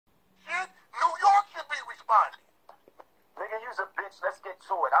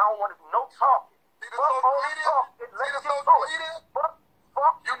don't want to do no talking. See the social media? See the social media?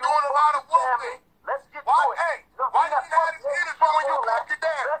 You doing a lot of whooping. Let's get Why, to it. hey, why you didn't have this interview when you broke it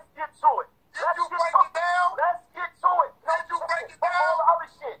down? Let's get to it. Did you break it down? Let's get to it. Did you break it down? All the other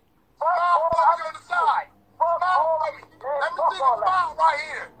shit. Smile for me on the side. Smile for me. Let me see the smile right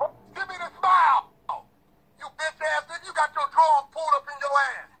here. Give me the smile. You bitch ass nigga, you got your drawers pulled up in your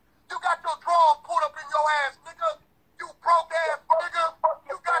ass. You got your drawers pulled up in your ass, nigga. You broke ass nigga.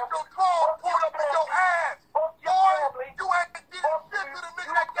 You got your drawers pulled up in your ass. Boy, you ain't did shit to the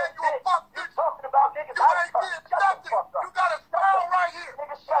nigga that gave you a fuck bitch. Talking about niggas. You ain't did nothing. You got a smile right here.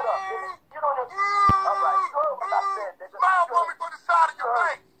 Nigga, shut up. You don't know. All right, you heard what I said, nigga. Smile for me from the side of your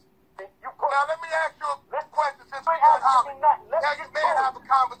face. Now let me ask you a question since we got Holly. Now you men have a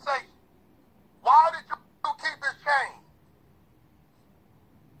conversation. Why did you keep his chain?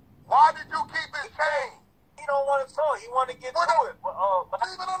 Why did you keep his chain? He don't want to talk. He want to get to it.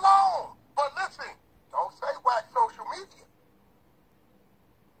 Leave it alone. But listen, don't say Wack social media.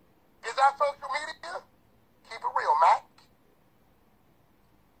 Is that social media? Keep it real, Mac.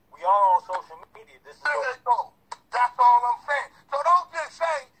 We all on social media. This is There you go. That's all I'm saying. So don't just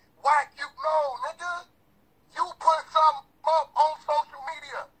say, Wack, you know, nigga. You put something up on social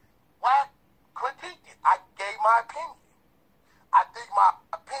media. Wack critiqued it. I gave my opinion. I think my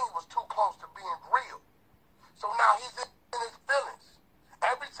opinion was too close to being real. So now he's in his feelings.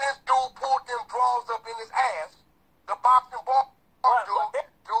 Ever since dude pulled them drawers up in his ass, the boxing ball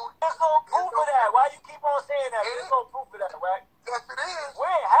dude. There's no proof of that. Why you keep on saying that? There's no proof of that, right? Yes, it is.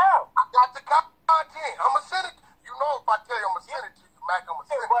 Where? How? I got the content. I'm going to send it. You know if I tell you I'm going to send it to you, Mac, I'm going to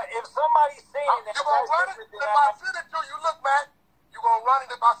send it. But if somebody's saying that, you going to run it? If I send it to you, look, Mac, you going to run it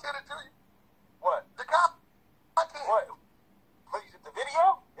if I send it to you? What? The content. What? The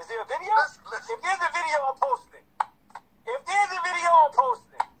video? Is there a video? Listen. If there's a video, I'm posting it. If there's a video, I'm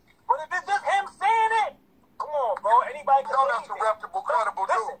posting it. But if it's just him saying it, come on, bro. Anybody can You know that's a reputable